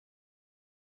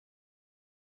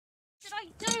should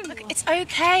I do? Look, it's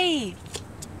okay.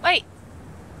 Wait,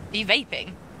 are you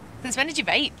vaping? Since when did you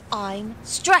vape? I'm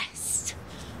stressed.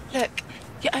 Look,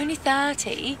 you're only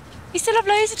 30. You still have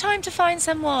loads of time to find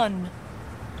someone.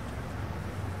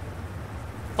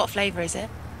 What flavour is it?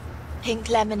 Pink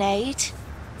lemonade.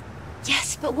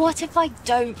 Yes, but what if I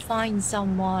don't find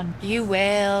someone? You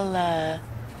will,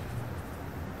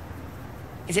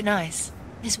 Is it nice?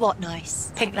 Is what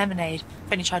nice? Pink lemonade.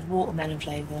 I've only tried watermelon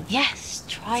flavour. Yes,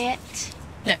 try it.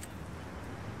 Look.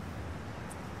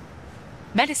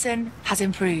 Medicine has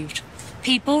improved.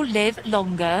 People live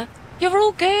longer. You're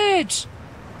all good.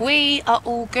 We are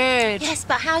all good. Yes,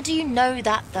 but how do you know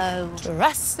that, though?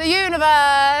 Trust the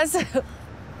universe.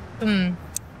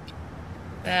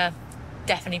 Yeah,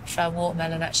 definitely prefer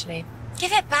watermelon, actually.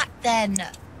 Give it back, then.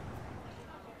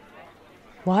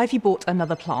 Why have you bought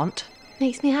another plant?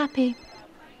 Makes me happy.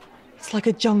 It's like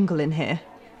a jungle in here.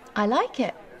 I like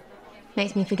it.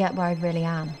 Makes me forget where I really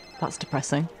am. That's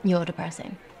depressing. You're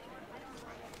depressing.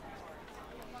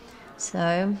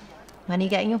 So, when are you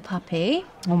getting your puppy?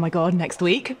 Oh my god, next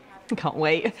week. I can't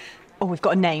wait. Oh, we've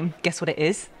got a name. Guess what it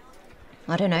is?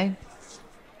 I don't know.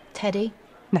 Teddy?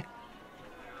 No.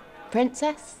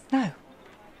 Princess? No.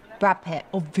 Brad Pitt?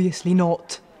 Obviously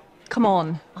not. Come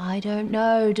on. I don't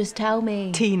know, just tell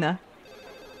me. Tina.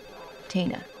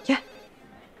 Tina? Yeah.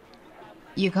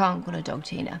 You can't call a dog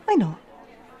Tina. Why not?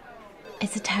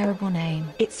 It's a terrible name.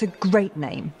 It's a great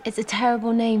name. It's a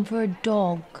terrible name for a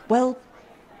dog. Well,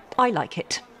 I like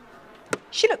it.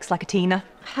 She looks like a Tina.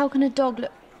 How can a dog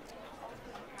look...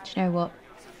 Do you know what?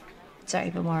 Don't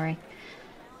even worry.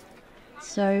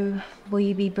 So, will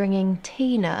you be bringing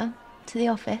Tina to the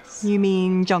office? You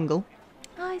mean jungle?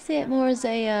 I see it more as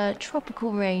a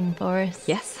tropical rainforest.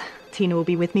 Yes. Tina will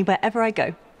be with me wherever I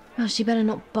go. Well, she better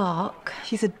not bark.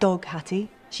 She's a dog, Hattie.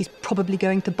 She's probably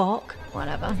going to bark.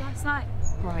 Whatever. Last night.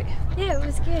 Right. Yeah, it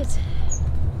was good.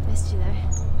 Missed you though.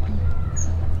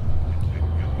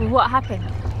 Well, what happened?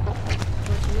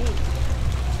 What do you mean?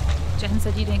 Jen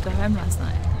said you didn't go home last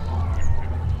night.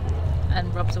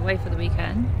 And Rob's away for the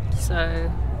weekend,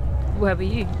 so where were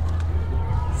you?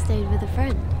 Stayed with a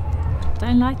friend.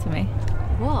 Don't lie to me.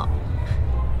 What?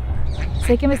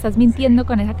 Sé que me estás mintiendo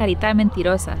con esa carita de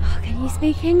mentirosa. Oh, can you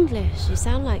speak English? You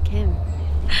sound like him.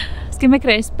 Es que me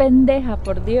crees pendeja,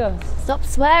 por Dios. Stop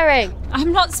swearing.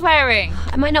 I'm not swearing.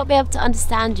 I might not be able to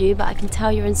understand you, but I can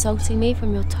tell you're insulting me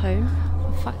from your tone.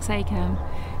 For fuck's sake, Em.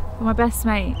 You're my best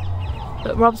mate.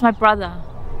 But Rob's my brother.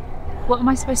 What am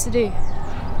I supposed to do?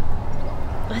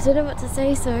 I don't know what to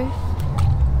say, so...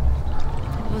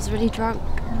 I was really drunk.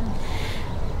 I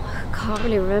can't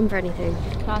really remember anything.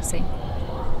 Classy.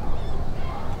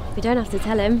 We don't have to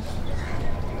tell him.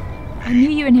 I knew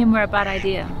you and him were a bad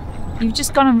idea. You've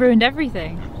just gone and ruined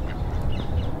everything.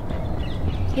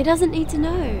 He doesn't need to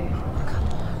know.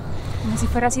 Como si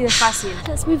fuera así de fácil.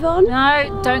 Let's move on.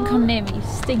 No, don't come near me. You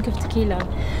stink of tequila.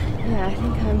 Yeah, I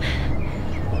think I'm...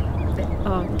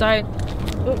 Oh, don't.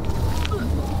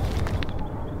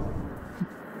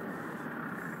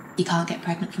 You can't get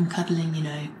pregnant from cuddling, you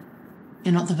know.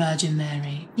 You're not the Virgin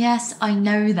Mary. Yes, I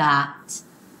know that.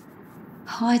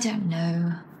 Oh, I don't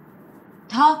know.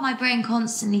 Half my brain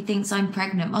constantly thinks I'm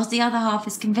pregnant, whilst the other half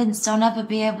is convinced I'll never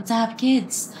be able to have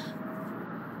kids.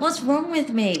 What's wrong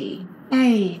with me?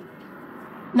 Hey,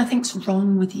 nothing's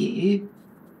wrong with you.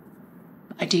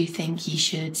 I do think you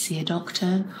should see a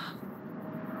doctor.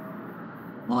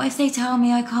 What if they tell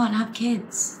me I can't have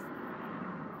kids?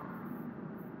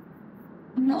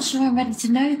 I'm not sure I'm ready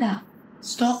to know that.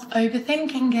 Stop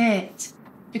overthinking it.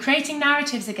 You're creating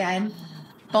narratives again.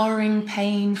 Borrowing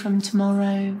pain from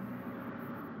tomorrow.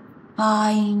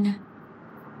 Fine.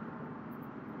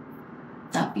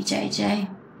 Love you, JJ.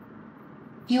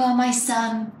 You are my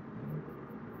sun.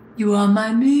 You are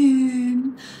my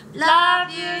moon. Love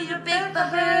you, you big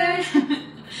baboon.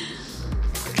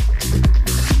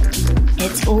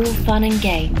 It's all fun and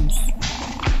games.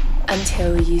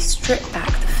 Until you strip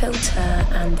back the filter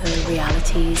and the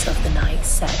realities of the night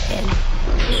set in.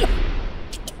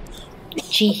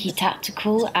 Cheeky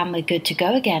tactical, and we're good to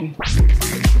go again.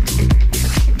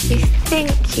 You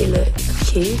think you look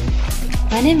cute?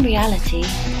 When in reality,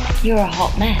 you're a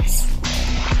hot mess.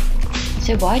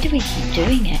 So why do we keep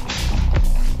doing it?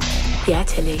 Yeah,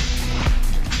 Tilly.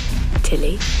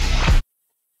 Tilly.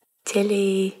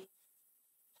 Tilly.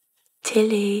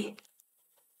 Tilly.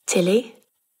 Tilly.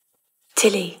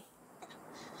 Tilly.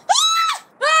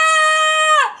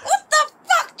 What the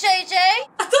fuck, JJ? I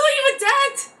thought you were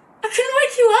dead. I couldn't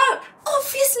wake you up.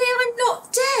 Obviously I'm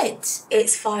not dead.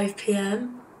 It's 5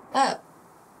 p.m. Oh.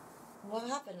 What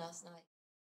happened last night?